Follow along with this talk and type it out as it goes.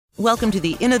Welcome to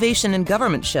the Innovation in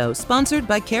Government Show, sponsored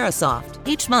by Carahsoft.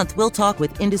 Each month, we'll talk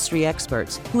with industry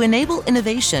experts who enable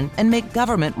innovation and make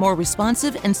government more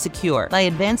responsive and secure by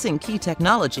advancing key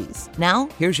technologies. Now,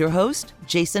 here's your host,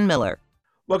 Jason Miller.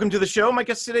 Welcome to the show. My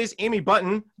guest today is Amy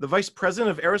Button, the Vice President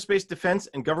of Aerospace Defense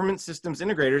and Government Systems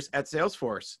Integrators at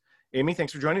Salesforce. Amy,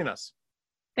 thanks for joining us.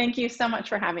 Thank you so much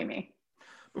for having me.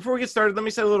 Before we get started, let me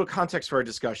set a little context for our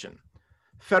discussion.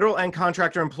 Federal and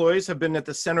contractor employees have been at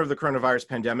the center of the coronavirus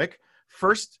pandemic,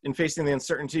 first in facing the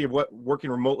uncertainty of what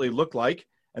working remotely looked like,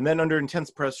 and then under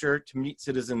intense pressure to meet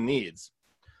citizen needs.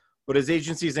 But as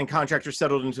agencies and contractors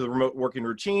settled into the remote working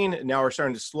routine and now are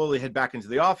starting to slowly head back into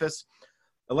the office,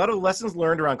 a lot of the lessons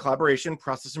learned around collaboration,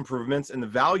 process improvements, and the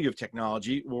value of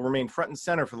technology will remain front and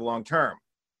center for the long term.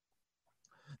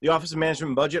 The Office of Management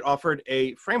and Budget offered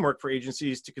a framework for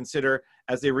agencies to consider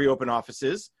as they reopen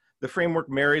offices. The framework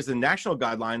marries the national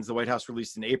guidelines the White House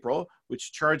released in April,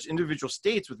 which charged individual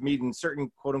states with meeting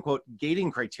certain quote-unquote gating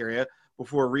criteria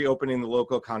before reopening the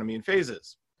local economy in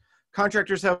phases.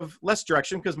 Contractors have less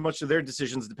direction because much of their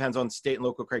decisions depends on state and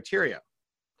local criteria.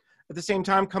 At the same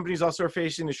time, companies also are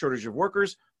facing a shortage of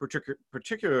workers,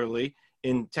 particularly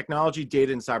in technology,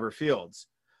 data, and cyber fields.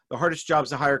 The hardest jobs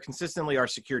to hire consistently are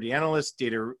security analysts,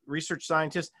 data research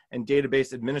scientists, and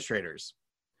database administrators.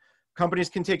 Companies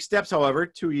can take steps, however,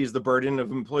 to ease the burden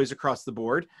of employees across the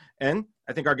board, and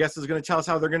I think our guest is going to tell us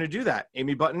how they're going to do that.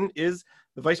 Amy Button is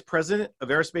the Vice President of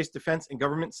Aerospace Defense and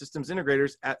Government Systems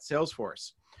Integrators at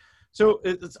Salesforce. So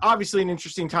it's obviously an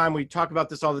interesting time. We talk about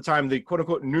this all the time, the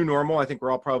quote-unquote new normal. I think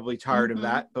we're all probably tired of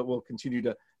that, but we'll continue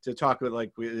to talk about it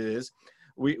like it is.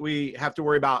 We have to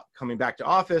worry about coming back to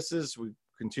offices. We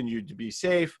continue to be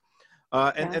safe.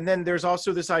 And then there's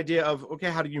also this idea of, okay,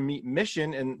 how do you meet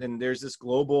mission? And there's this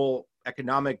global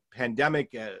economic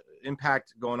pandemic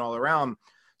impact going all around.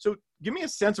 So give me a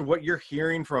sense of what you're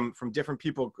hearing from different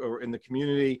people in the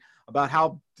community about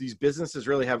how these businesses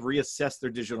really have reassessed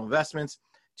their digital investments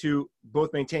to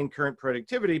both maintain current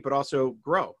productivity, but also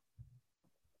grow.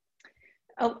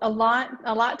 A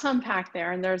lot to unpack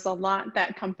there, and there's a lot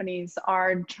that companies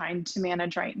are trying to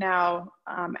manage right now,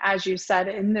 as you said,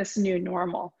 in this new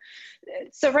normal.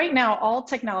 So right now, all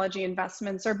technology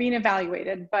investments are being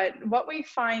evaluated, but what we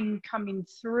find coming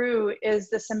through is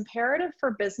this imperative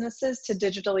for businesses to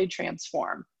digitally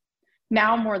transform,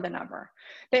 now more than ever.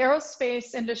 The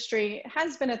aerospace industry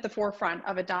has been at the forefront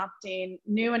of adopting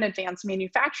new and advanced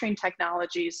manufacturing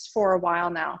technologies for a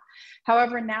while now.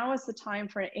 However, now is the time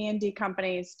for A&D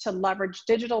companies to leverage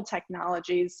digital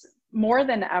technologies more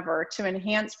than ever to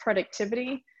enhance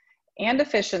productivity and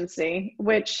efficiency,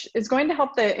 which is going to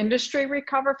help the industry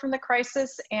recover from the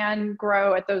crisis and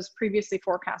grow at those previously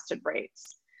forecasted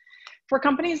rates. For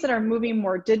companies that are moving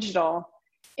more digital,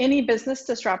 any business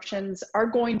disruptions are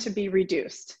going to be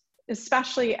reduced,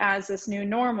 especially as this new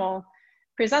normal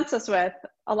presents us with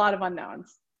a lot of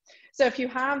unknowns. So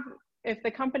if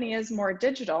the company is more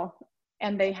digital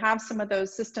and they have some of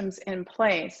those systems in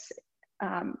place,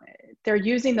 they're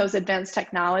using those advanced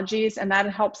technologies, and that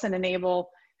helps and enable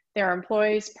their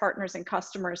employees, partners, and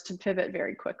customers to pivot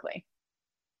very quickly.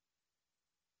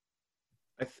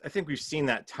 I think we've seen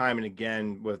that time and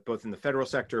again with both in the federal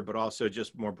sector, but also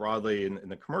just more broadly in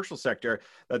the commercial sector,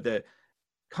 that the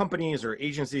companies or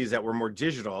agencies that were more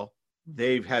digital,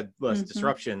 they've had less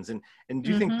disruptions. And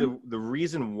do you think the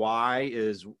reason why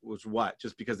was what?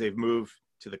 Just because they've moved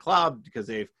to the cloud, because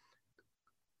they've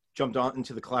jumped on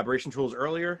into the collaboration tools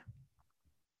earlier?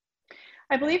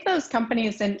 I believe those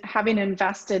companies, and having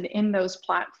invested in those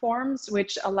platforms,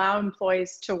 which allow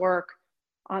employees to work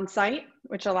on site,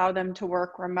 which allow them to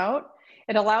work remote.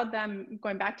 It allowed them,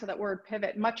 going back to that word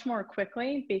pivot, much more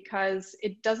quickly, because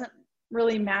it doesn't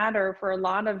really matter for a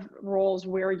lot of roles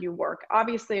where you work.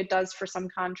 Obviously it does for some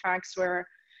contracts where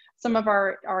some of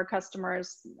our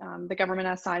customers, the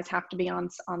government SIs, have to be on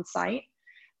site,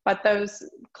 but those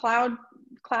cloud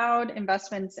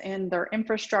investments in their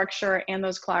infrastructure and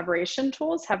those collaboration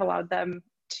tools have allowed them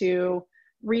to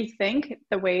rethink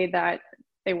the way that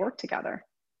they work together.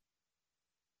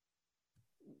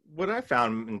 What I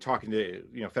found in talking to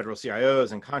federal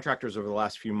CIOs and contractors over the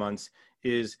last few months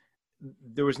is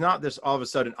there was not this all of a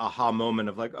sudden aha moment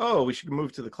of like, oh, we should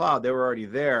move to the cloud. They were already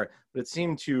there, but it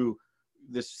seemed to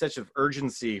this sense of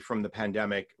urgency from the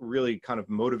pandemic really kind of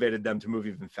motivated them to move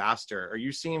even faster. Are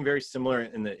you seeing very similar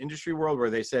in the industry world where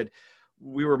they said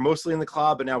we were mostly in the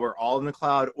cloud, but now we're all in the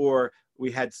cloud, or we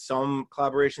had some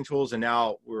collaboration tools and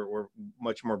now we're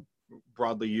much more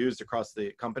broadly used across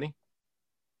the company?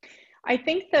 I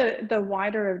think the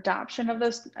wider adoption of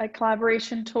those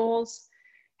collaboration tools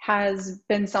has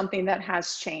been something that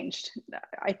has changed.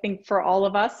 I think for all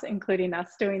of us, including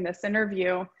us doing this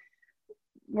interview,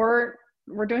 we're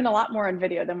doing a lot more on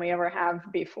video than we ever have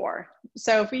before.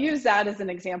 So if we use that as an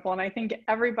example, and I think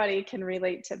everybody can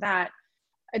relate to that,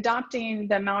 adopting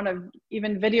the amount of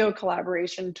even video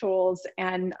collaboration tools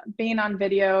and being on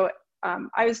video.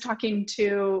 I was talking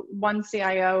to one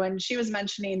CIO and she was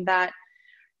mentioning that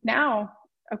now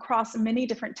across many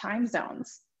different time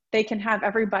zones, they can have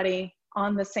everybody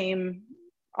on the same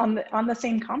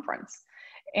conference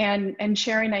and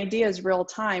sharing ideas real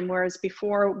time. Whereas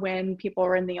before, when people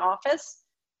were in the office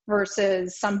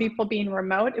versus some people being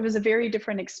remote, it was a very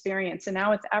different experience. And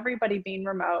now with everybody being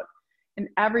remote and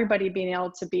everybody being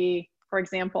able to be, for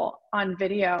example, on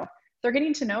video, they're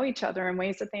getting to know each other in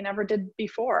ways that they never did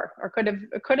before or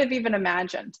could have even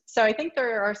imagined. So I think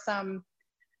there are some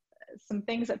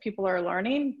things that people are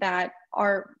learning that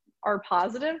are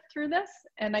positive through this.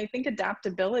 And I think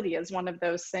adaptability is one of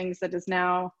those things that is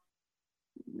now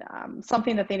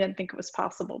something that they didn't think was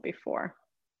possible before.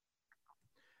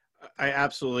 I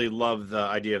absolutely love the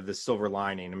idea of the silver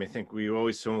lining. I mean, I think we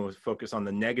always focus on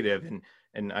the negative,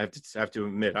 and I have to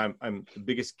admit, I'm the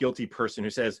biggest guilty person who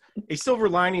says a silver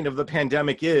lining of the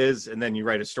pandemic is, and then you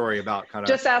write a story about kind of.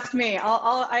 Just ask me.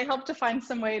 I help to find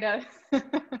some way to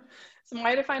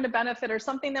find a benefit or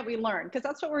something that we learn, because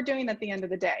that's what we're doing at the end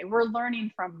of the day. We're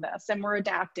learning from this and we're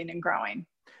adapting and growing.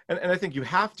 And I think you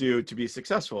have to be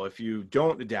successful. If you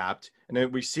don't adapt, and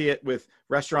then we see it with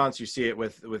restaurants, you see it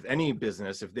with any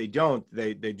business. If they don't,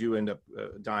 they do end up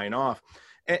dying off.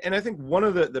 And I think one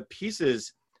of the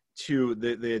pieces to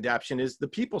the adaptation is the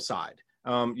people side.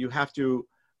 You have to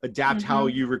adapt how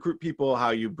you recruit people, how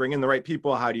you bring in the right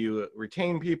people, how do you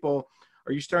retain people.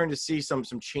 Are you starting to see some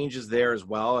changes there as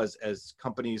well as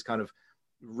companies kind of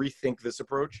rethink this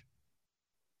approach?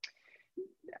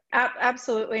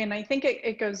 Absolutely. And I think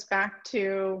it goes back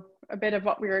to a bit of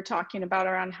what we were talking about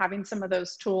around having some of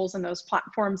those tools and those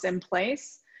platforms in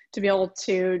place to be able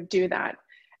to do that.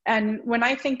 And when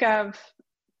I think of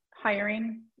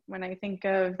hiring, when I think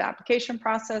of the application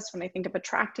process, when I think of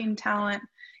attracting talent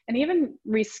and even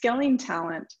reskilling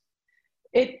talent,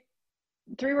 3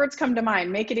 words come to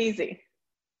mind: make it easy.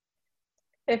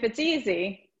 If it's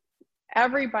easy,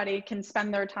 everybody can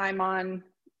spend their time on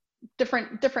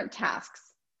different tasks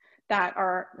that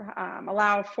are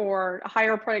allow for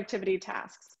higher productivity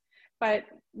tasks. But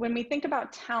when we think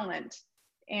about talent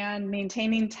and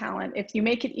maintaining talent, if you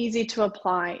make it easy to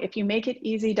apply, if you make it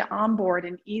easy to onboard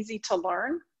and easy to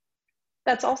learn,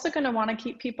 that's also going to want to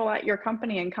keep people at your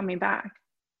company and coming back.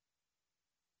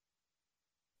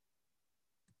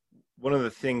 One of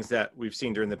the things that we've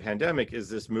seen during the pandemic is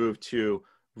this move to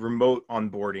remote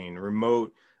onboarding,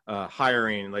 remote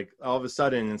hiring. Like all of a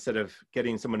sudden, instead of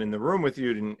getting someone in the room with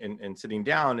you and sitting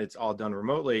down, it's all done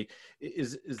remotely.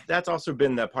 Is that's also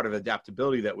been that part of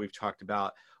adaptability that we've talked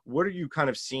about? What are you kind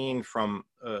of seeing from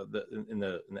in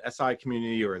the SI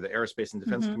community or the aerospace and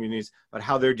defense communities about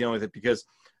how they're dealing with it? Because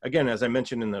again, as I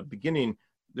mentioned in the beginning,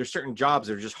 there's certain jobs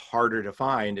that are just harder to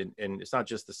find, and it's not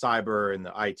just the cyber and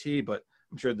the IT, but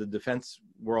I'm sure the defense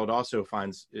world also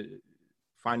finds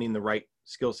finding the right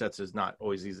skill sets is not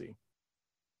always easy.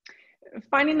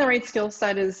 Finding the right skill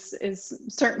set is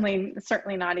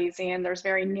certainly not easy, and there's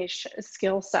very niche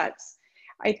skill sets.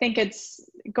 I think it's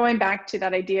going back to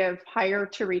that idea of hire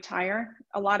to retire.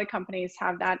 A lot of companies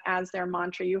have that as their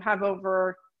mantra. You have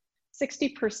over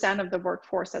 60% of the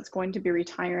workforce that's going to be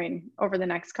retiring over the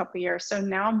next couple of years. So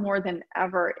now more than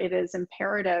ever, it is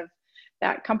imperative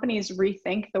that companies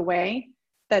rethink the way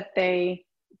that they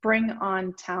bring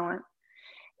on talent.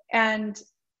 And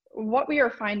what we are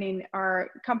finding are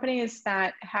companies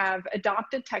that have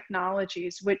adopted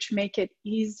technologies which make it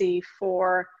easy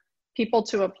for people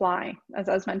to apply, as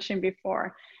I was mentioning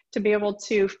before, to be able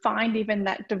to find even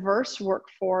that diverse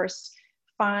workforce,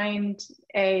 find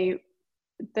the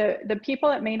people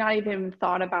that may not even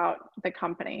thought about the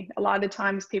company. A lot of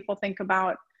times people think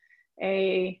about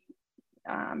a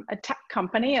tech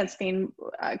company as being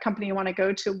a company you want to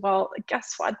go to. Well,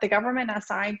 guess what? The government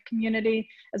SI community,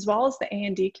 as well as the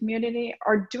A&D community,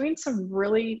 are doing some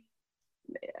really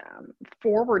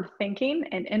forward thinking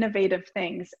and innovative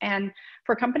things. And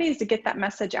for companies to get that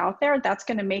message out there, that's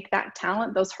going to make that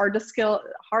talent, those hard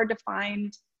to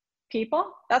find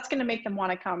people, that's going to make them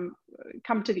want to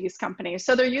come to these companies.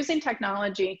 So they're using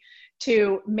technology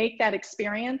to make that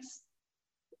experience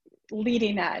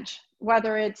leading edge.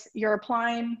 Whether it's you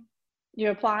apply,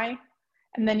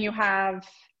 and then you have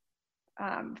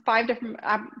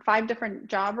 5 different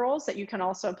job roles that you can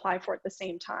also apply for at the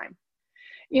same time.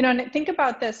 You know, and think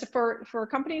about this for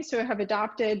companies who have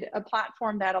adopted a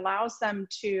platform that allows them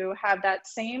to have that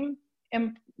same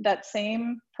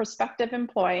prospective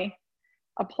employee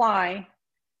apply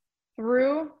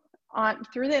through on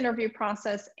through the interview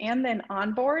process and then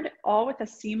onboard, all with a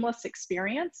seamless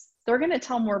experience, they're going to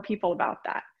tell more people about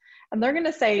that. And they're going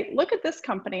to say, look at this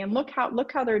company and look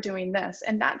how they're doing this.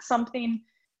 And that's something,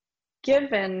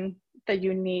 given the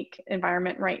unique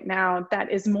environment right now,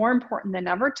 that is more important than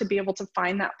ever, to be able to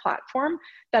find that platform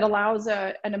that allows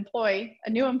a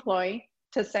new employee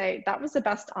to say, that was the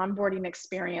best onboarding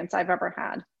experience I've ever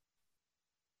had.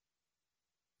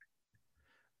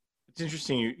 It's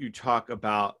interesting you talk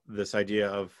about this idea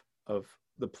of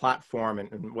the platform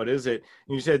and what is it.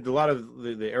 And you said a lot of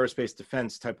the aerospace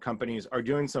defense type companies are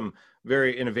doing some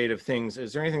very innovative things.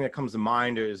 Is there anything that comes to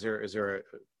mind, or is there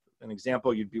an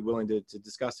example you'd be willing to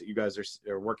discuss that you guys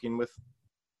are working with?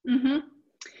 Mm-hmm.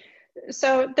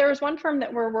 So there's one firm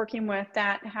that we're working with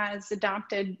that has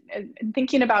adopted,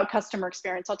 thinking about customer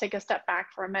experience. I'll take a step back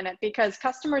for a minute, because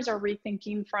customers are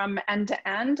rethinking from end to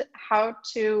end how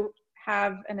to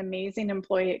have an amazing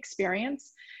employee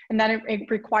experience, and that it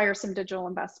requires some digital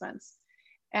investments.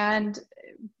 And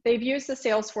they've used the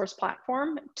Salesforce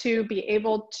platform to be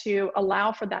able to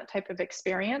allow for that type of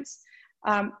experience.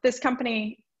 This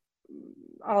company,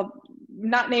 I'll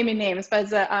not naming names, but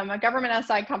it's a government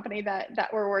SI company that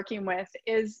we're working with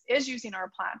is using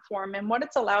our platform. And what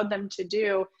it's allowed them to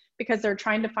do, because they're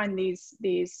trying to find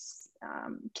these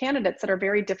candidates that are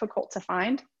very difficult to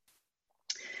find,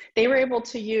 they were able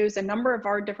to use a number of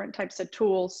our different types of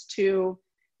tools to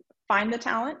find the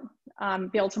talent,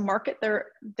 be able to market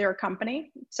their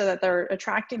company so that they're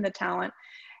attracting the talent,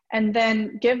 and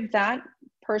then give that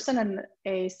person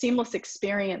a seamless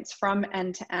experience from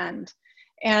end to end.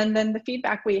 And then the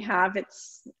feedback we have,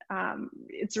 it's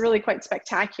really quite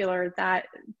spectacular that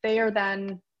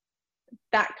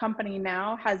that company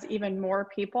now has even more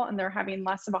people, and they're having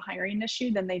less of a hiring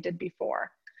issue than they did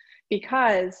before,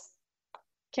 because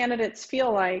candidates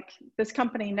feel like this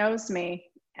company knows me,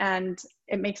 and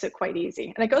it makes it quite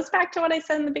easy. And it goes back to what I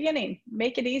said in the beginning,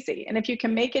 make it easy. And if you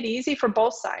can make it easy for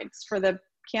both sides, for the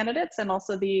candidates and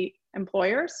also the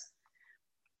employers,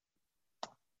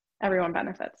 everyone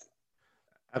benefits.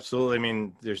 Absolutely. I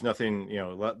mean, there's nothing,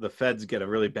 the feds get a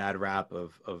really bad rap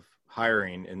of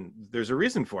hiring, and there's a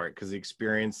reason for it, because the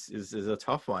experience is a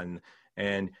tough one.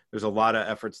 And there's a lot of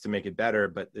efforts to make it better,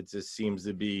 but it just seems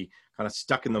to be kind of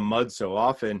stuck in the mud so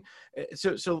often.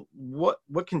 So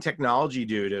what can technology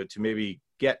do to maybe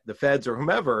get the feds or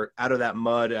whomever out of that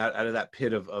mud, out of that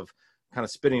pit of kind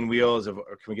of spinning wheels of,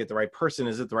 or can we get the right person?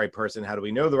 Is it the right person? How do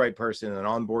we know the right person? And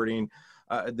onboarding,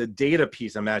 the data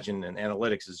piece, I imagine, and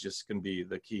analytics is just going to be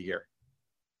the key here.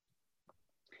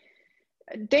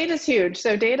 Data is huge.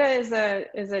 So data is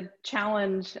a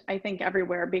challenge, I think,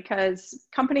 everywhere, because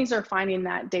companies are finding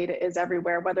that data is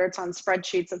everywhere, whether it's on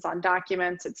spreadsheets, it's on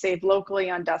documents, it's saved locally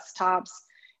on desktops,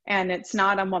 and it's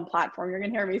not on one platform. You're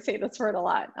going to hear me say this word a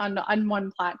lot, on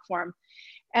one platform.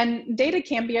 And data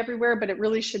can be everywhere, but it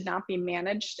really should not be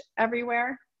managed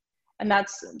everywhere. And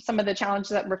that's some of the challenges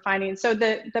that we're finding. So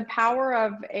the power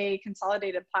of a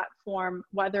consolidated platform,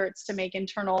 whether it's to make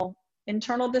internal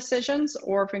decisions,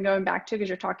 or if we're going back to, because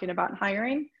you're talking about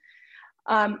hiring,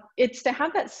 it's to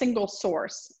have that single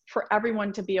source for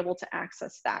everyone to be able to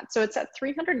access that. So it's that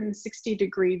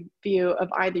 360-degree view of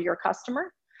either your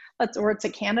customer, or it's a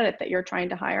candidate that you're trying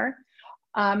to hire.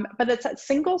 But it's that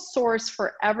single source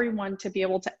for everyone to be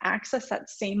able to access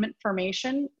that same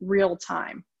information real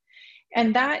time.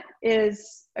 And that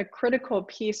is a critical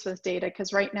piece with data,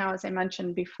 because right now, as I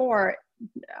mentioned before,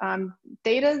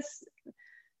 data's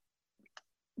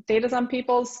on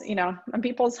people's, on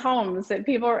people's homes, that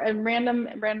people are in random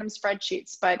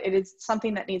spreadsheets, but it is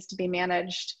something that needs to be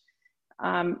managed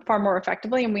far more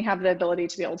effectively. And we have the ability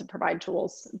to be able to provide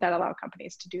tools that allow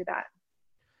companies to do that.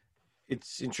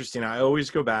 It's interesting. I always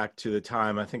go back to the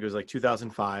time, I think it was like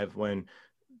 2005, when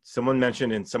someone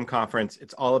mentioned in some conference,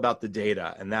 it's all about the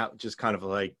data. And that just kind of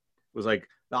was like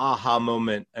the aha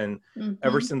moment. And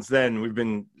ever since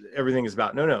then, everything is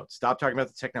about, no, stop talking about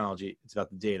the technology. It's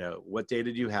about the data. What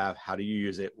data do you have? How do you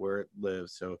use it? Where it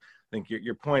lives? So I think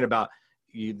your point about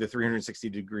the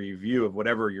 360-degree view of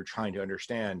whatever you're trying to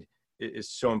understand is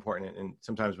so important. And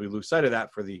sometimes we lose sight of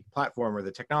that for the platform or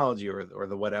the technology or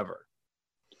the whatever.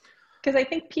 Because I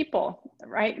think people,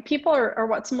 right? People are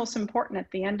what's most important at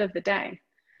the end of the day.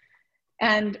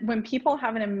 And when people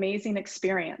have an amazing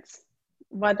experience,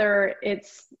 whether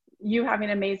it's you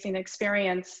having an amazing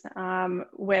experience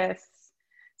with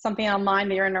something online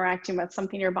that you're interacting with,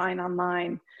 something you're buying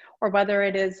online, or whether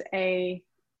it is a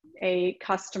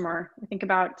customer. Think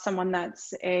about someone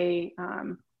that's a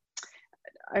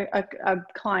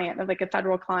client, like a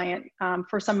federal client,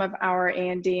 for some of our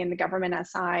A&D and the government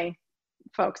SI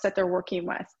folks that they're working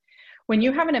with. When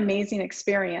you have an amazing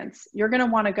experience, you're going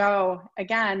to want to go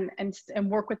again and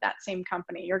work with that same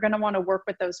company. You're going to want to work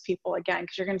with those people again,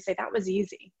 because you're going to say, that was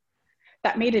easy.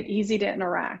 That made it easy to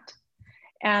interact.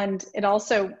 And it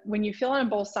also, when you feel on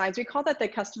both sides, we call that the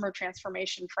customer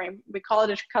transformation frame. We call it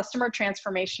a customer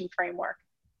transformation framework.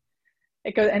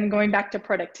 It goes, and going back to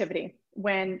productivity,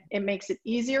 when it makes it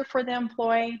easier for the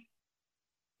employee,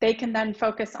 they can then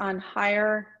focus on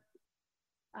higher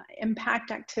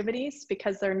impact activities,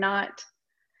 because they're not,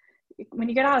 when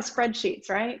you get out of spreadsheets,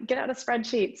 right? Get out of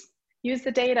spreadsheets, use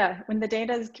the data. When the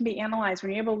data can be analyzed,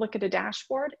 when you're able to look at a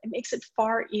dashboard, it makes it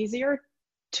far easier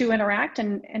to interact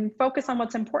and focus on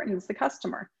what's important is the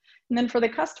customer. And then for the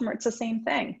customer, it's the same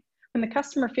thing. When the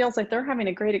customer feels like they're having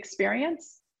a great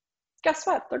experience, guess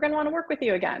what? They're going to want to work with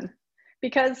you again,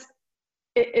 because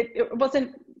it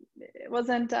wasn't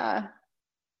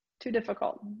too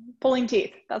difficult. Pulling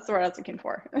teeth. That's the word I was looking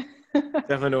for.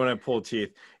 Definitely don't want to pull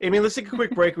teeth. Amy, let's take a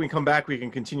quick break. When we come back, we can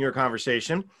continue our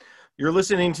conversation. You're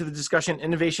listening to the discussion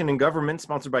Innovation in Government,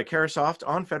 sponsored by Carahsoft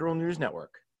on Federal News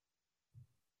Network.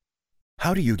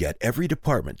 How do you get every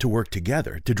department to work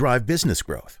together to drive business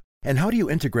growth? And how do you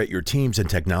integrate your teams and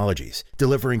technologies,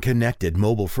 delivering connected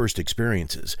mobile-first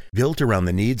experiences built around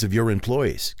the needs of your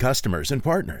employees, customers, and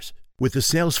partners? With the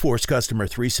Salesforce Customer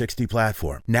 360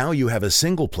 platform, now you have a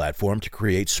single platform to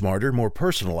create smarter, more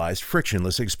personalized,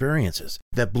 frictionless experiences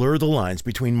that blur the lines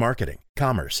between marketing,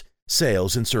 commerce,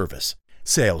 sales, and service.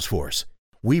 Salesforce.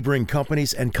 We bring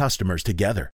companies and customers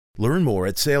together. Learn more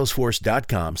at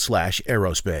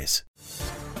salesforce.com/aerospace.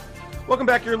 Welcome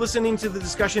back. You're listening to the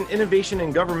discussion Innovation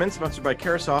in Government, sponsored by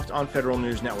Carahsoft on Federal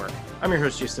News Network. I'm your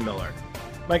host, Jason Miller.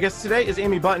 My guest today is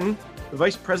Amy Button, the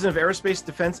Vice President of Aerospace,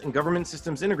 Defense, and Government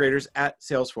Systems Integrators at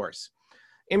Salesforce.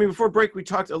 Amy, before break, we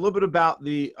talked a little bit about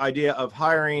the idea of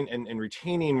hiring and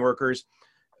retaining workers.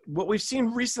 What we've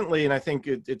seen recently, and I think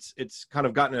it's kind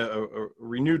of gotten a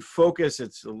renewed focus,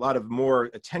 it's a lot of more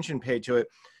attention paid to it,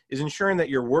 is ensuring that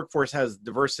your workforce has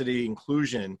diversity,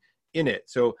 inclusion in it.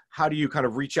 So how do you kind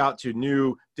of reach out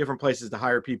to different places to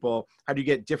hire people? How do you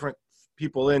get different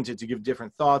people in to give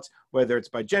different thoughts, whether it's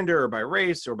by gender or by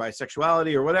race or by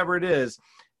sexuality or whatever it is?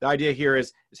 The idea here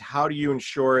is how do you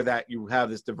ensure that you have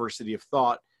this diversity of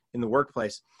thought in the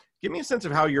workplace? Give me a sense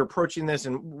of how you're approaching this,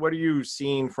 and what are you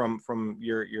seeing from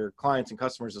your clients and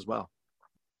customers as well?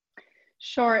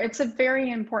 Sure, it's a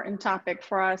very important topic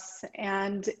for us,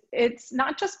 and it's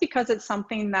not just because it's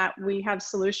something that we have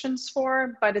solutions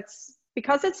for, but it's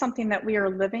because it's something that we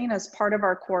are living as part of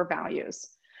our core values.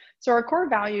 So our core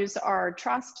values are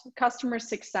trust, customer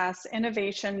success,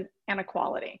 innovation, and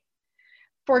equality.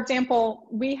 For example,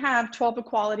 we have 12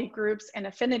 equality groups and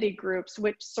affinity groups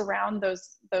which surround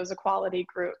those equality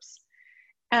groups.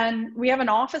 And we have an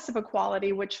Office of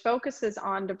Equality which focuses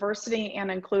on diversity and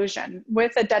inclusion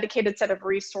with a dedicated set of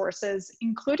resources,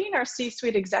 including our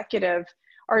C-suite executive,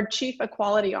 our Chief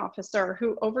Equality Officer,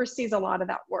 who oversees a lot of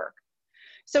that work.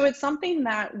 So it's something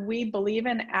that we believe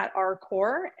in at our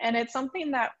core, and it's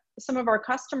something that some of our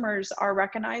customers are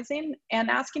recognizing and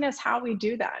asking us how we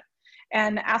do that,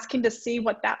 and asking to see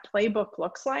what that playbook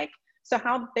looks like, so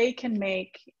how they can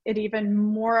make it even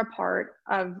more a part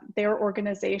of their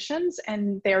organizations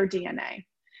and their DNA.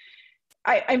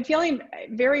 I'm feeling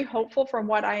very hopeful from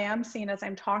what I am seeing as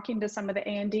I'm talking to some of the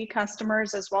A&D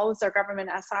customers as well as their government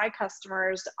SI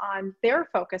customers on their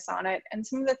focus on it and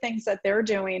some of the things that they're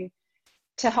doing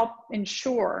to help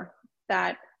ensure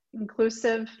that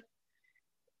inclusivity,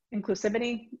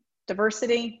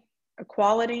 diversity,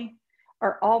 equality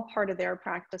are all part of their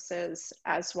practices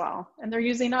as well. And they're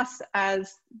using us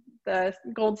as the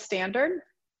gold standard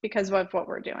because of what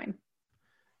we're doing.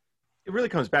 It really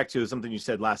comes back to something you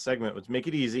said last segment, was make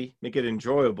it easy, make it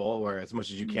enjoyable, or as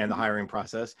much as you can, the hiring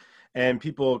process. And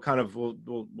people kind of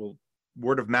will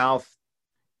word of mouth,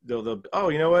 they'll, oh,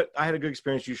 you know what? I had a good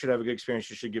experience. You should have a good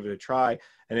experience. You should give it a try.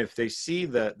 And if they see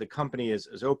that the company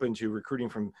is open to recruiting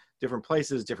from different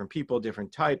places, different people,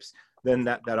 different types, then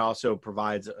that also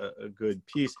provides a good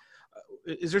piece.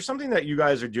 Is there something that you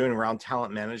guys are doing around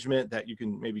talent management that you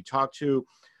can maybe talk to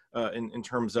in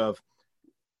terms of,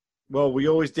 well, we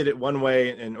always did it one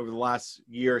way, and over the last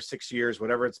year, 6 years,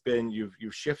 whatever it's been, you've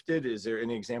shifted? Is there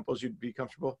any examples you'd be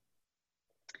comfortable?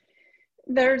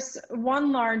 There's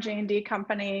one large A&D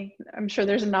company, I'm sure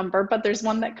there's a number, but there's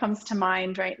one that comes to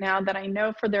mind right now that I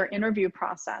know for their interview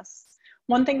process.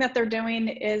 One thing that they're doing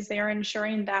is they're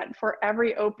ensuring that for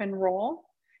every open role,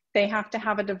 they have to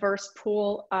have a diverse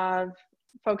pool of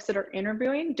folks that are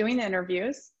interviewing, doing the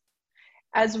interviews,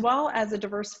 as well as a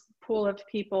diverse pool of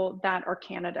people that are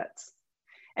candidates.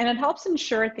 And it helps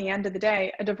ensure at the end of the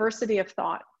day, a diversity of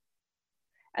thought.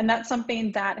 And that's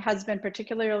something that has been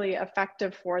particularly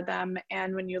effective for them.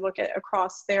 And when you look at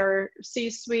across their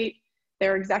C-suite,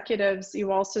 their executives,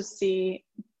 you also see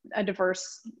a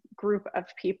diverse group of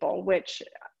people, which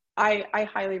I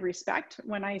highly respect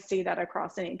when I see that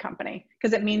across any company,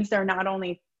 because it means they're not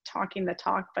only talking the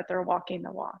talk, but they're walking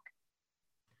the walk.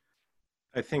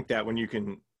 I think that when you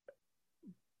can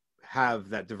have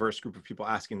that diverse group of people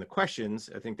asking the questions,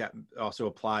 I think that also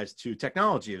applies to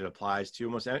technology. It applies to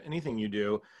almost anything you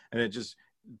do. And it just,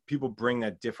 people bring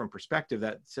that different perspective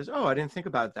that says, oh, I didn't think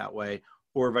about it that way,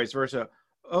 or vice versa.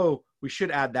 Oh, we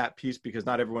should add that piece because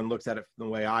not everyone looks at it the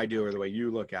way I do or the way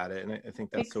you look at it. And I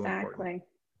think that's so important.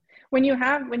 When you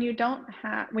have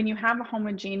a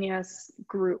homogeneous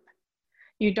group,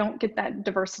 you don't get that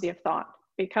diversity of thought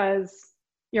because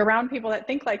you're around people that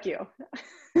think like you.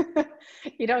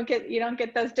 You don't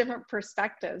get those different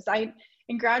perspectives.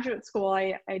 In graduate school,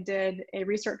 I did a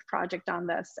research project on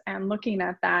this and looking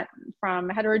at that from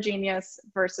heterogeneous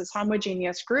versus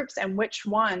homogeneous groups and which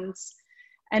ones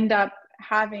end up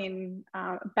having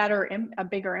a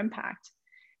bigger impact.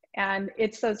 And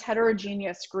it's those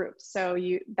heterogeneous groups. So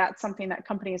that's something that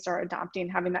companies are adopting,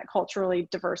 having that culturally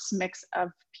diverse mix of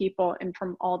people and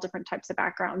from all different types of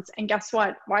backgrounds. And guess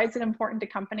what? Why is it important to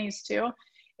companies too?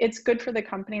 It's good for the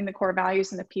company and the core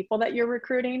values and the people that you're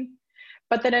recruiting,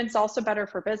 but then it's also better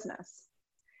for business.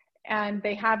 And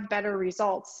they have better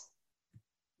results,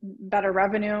 better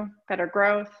revenue, better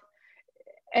growth.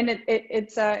 And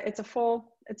it's a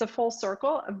full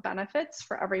circle of benefits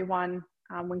for everyone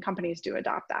when companies do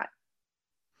adopt that.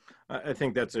 I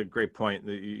think that's a great point.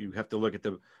 You have to look at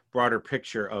the broader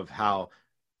picture of how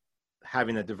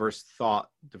having a diverse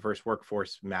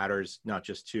workforce matters, not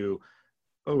just to,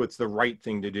 oh, it's the right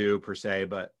thing to do per se,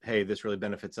 but hey, this really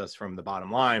benefits us from the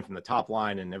bottom line, from the top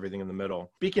line, and everything in the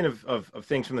middle. Speaking of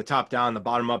things from the top down, the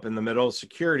bottom up, in the middle,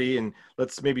 security, and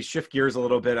let's maybe shift gears a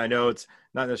little bit. I know it's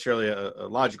not necessarily a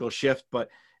logical shift, but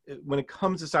when it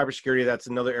comes to cybersecurity, that's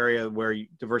another area where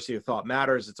diversity of thought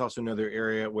matters. It's also another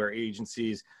area where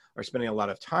agencies are spending a lot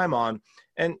of time on.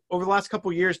 And over the last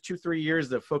couple of years, 2-3 years,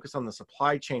 the focus on the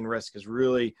supply chain risk has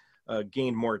really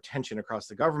gained more attention across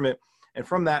the government. And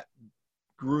from that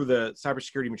grew the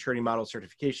Cybersecurity Maturity Model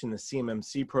Certification, the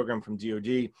CMMC program from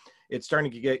DoD. It's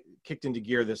starting to get kicked into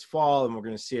gear this fall, and we're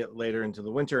going to see it later into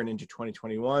the winter and into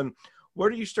 2021. What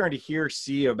are you starting to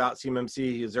see about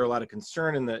CMMC? Is there a lot of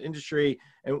concern in the industry?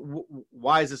 And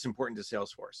why is this important to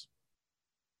Salesforce?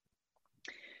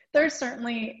 There's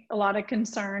certainly a lot of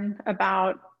concern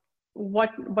about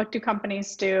what do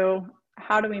companies do?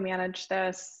 How do we manage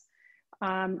this?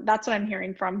 That's what I'm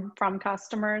hearing from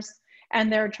customers,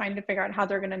 and they're trying to figure out how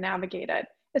they're going to navigate it.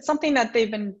 It's something that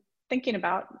they've been thinking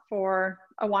about for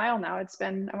a while now. It's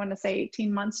been, I want to say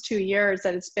 18 months, 2 years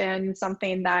that it's been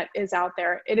something that is out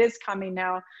there. It is coming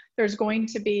now. There's going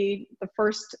to be the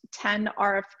first 10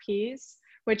 RFPs,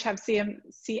 which have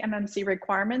CMMC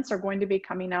requirements, are going to be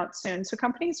coming out soon. So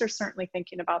companies are certainly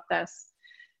thinking about this.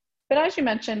 But as you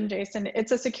mentioned, Jason,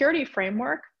 it's a security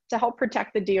framework to help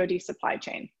protect the DoD supply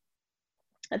chain.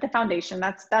 At the foundation,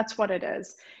 that's what it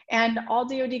is. And all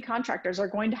DoD contractors are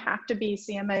going to have to be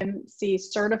CMMC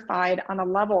certified on a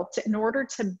level in order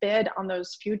to bid on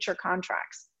those future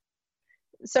contracts.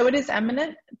 So it is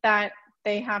eminent that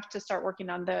they have to start working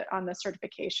on the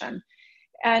certification.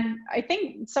 And I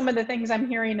think some of the things I'm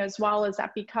hearing as well is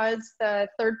that because the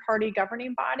third-party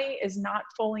governing body is not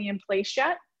fully in place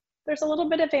yet, there's a little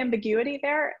bit of ambiguity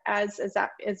there as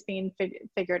that is being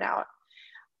figured out.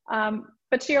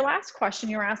 But to your last question,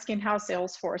 you're asking how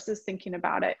Salesforce is thinking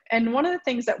about it. And one of the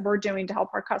things that we're doing to help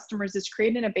our customers is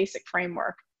creating a basic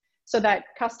framework so that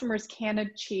customers can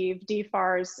achieve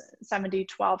DFARS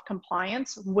 7012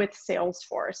 compliance with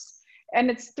Salesforce. And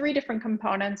it's 3 different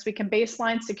components. We can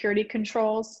baseline security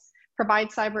controls, provide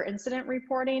cyber incident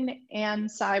reporting, and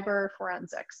cyber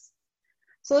forensics.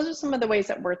 So those are some of the ways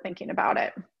that we're thinking about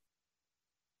it.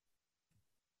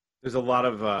 There's a lot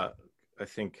of, I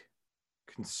think,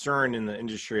 concern in the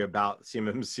industry about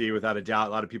CMMC, without a doubt.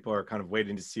 A lot of people are kind of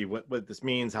waiting to see what this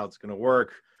means, how it's going to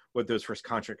work, what those first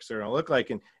contracts are going to look like.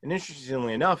 And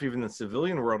interestingly enough, even the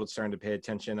civilian world is starting to pay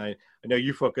attention. I know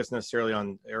you focus necessarily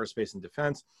on aerospace and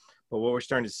defense, but what we're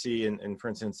starting to see, and for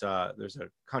instance, there's a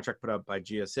contract put up by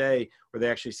GSA where they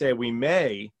actually say, we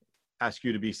may ask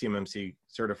you to be CMMC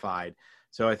certified.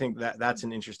 So I think that's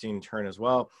an interesting turn as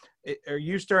well. Are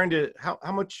you starting to,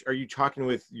 how much are you talking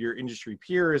with your industry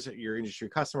peers, your industry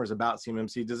customers about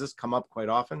CMMC? Does this come up quite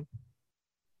often?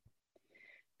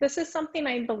 This is something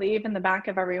I believe in the back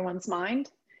of everyone's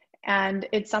mind. And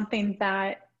it's something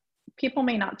that people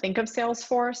may not think of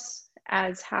Salesforce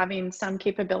as having some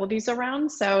capabilities around.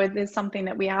 So it is something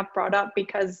that we have brought up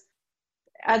because,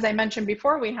 as I mentioned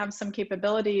before, we have some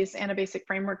capabilities and a basic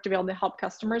framework to be able to help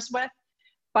customers with.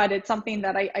 But it's something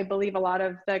that I believe a lot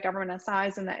of the government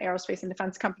SIs and the aerospace and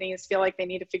defense companies feel like they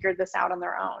need to figure this out on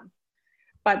their own.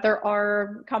 But there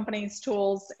are companies,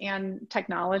 tools, and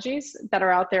technologies that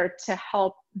are out there to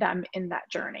help them in that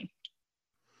journey.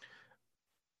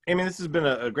 Amy, this has been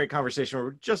a great conversation.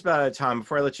 We're just about out of time.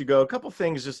 Before I let you go, a couple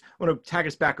things, just want to tag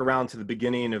us back around to the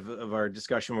beginning of our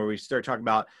discussion where we start talking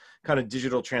about kind of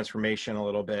digital transformation a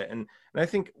little bit. And I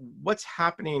think what's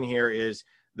happening here is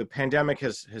the pandemic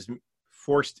has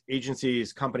forced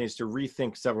agencies, companies to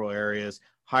rethink several areas.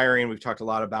 Hiring, we've talked a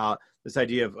lot about this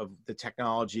idea of the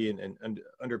technology and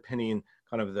underpinning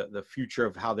kind of the future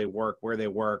of how they work, where they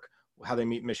work, how they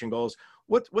meet mission goals.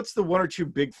 What's the one or two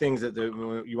big things that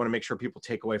you want to make sure people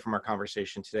take away from our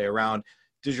conversation today around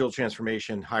digital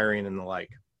transformation, hiring, and the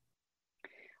like?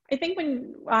 I think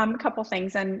a couple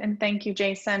things, and thank you,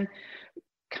 Jason.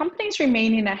 Companies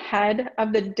remaining ahead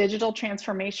of the digital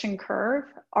transformation curve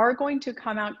are going to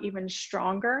come out even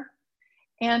stronger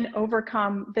and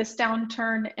overcome this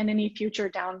downturn and any future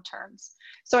downturns.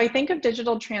 So I think of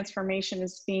digital transformation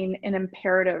as being an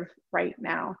imperative right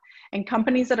now. And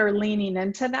companies that are leaning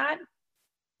into that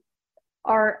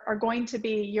are going to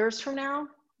be years from now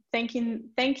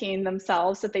thanking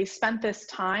themselves that they spent this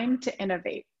time to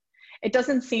innovate. It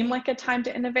doesn't seem like a time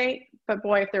to innovate, but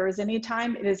boy, if there is any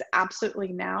time, it is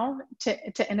absolutely now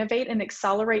to innovate and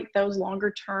accelerate those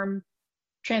longer term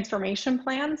transformation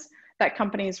plans that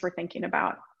companies were thinking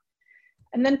about.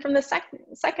 And then from the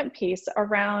second piece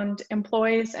around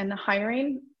employees and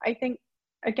hiring, I think,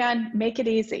 again, make it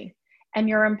easy. And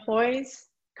your employees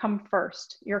come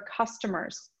first, your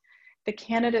customers, the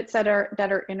candidates that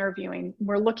are interviewing.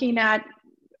 We're looking at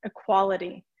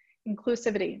equality,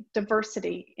 inclusivity,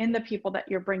 diversity in the people that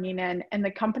you're bringing in. And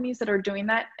the companies that are doing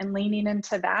that and leaning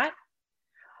into that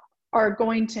are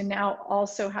going to now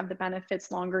also have the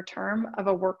benefits longer term of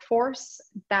a workforce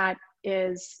that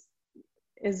is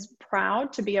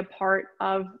proud to be a part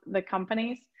of the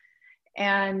companies,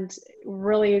 and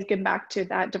really get back to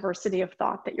that diversity of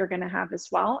thought that you're going to have as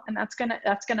well. And that's going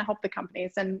to help the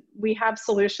companies. And we have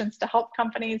solutions to help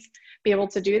companies be able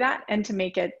to do that and to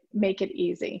make it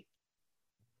easy.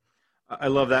 I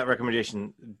love that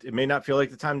recommendation. It may not feel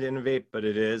like the time to innovate, but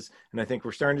it is. And I think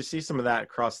we're starting to see some of that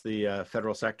across the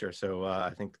federal sector. So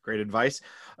I think great advice.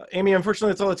 Amy,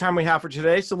 unfortunately, that's all the time we have for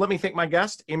today. So let me thank my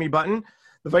guest, Amy Button,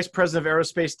 the Vice President of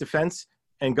Aerospace Defense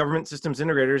and Government Systems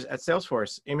Integrators at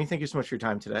Salesforce. Amy, thank you so much for your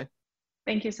time today.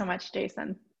 Thank you so much,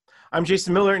 Jason. I'm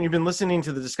Jason Miller, and you've been listening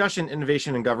to the discussion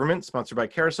Innovation in Government, sponsored by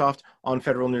Carahsoft on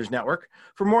Federal News Network.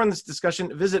 For more on this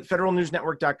discussion, visit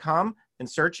federalnewsnetwork.com and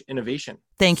search innovation.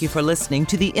 Thank you for listening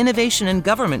to the Innovation in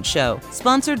Government Show,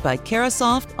 sponsored by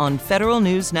Carahsoft on Federal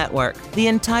News Network. The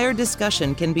entire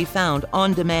discussion can be found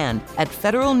on demand at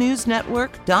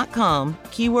federalnewsnetwork.com,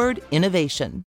 keyword innovation.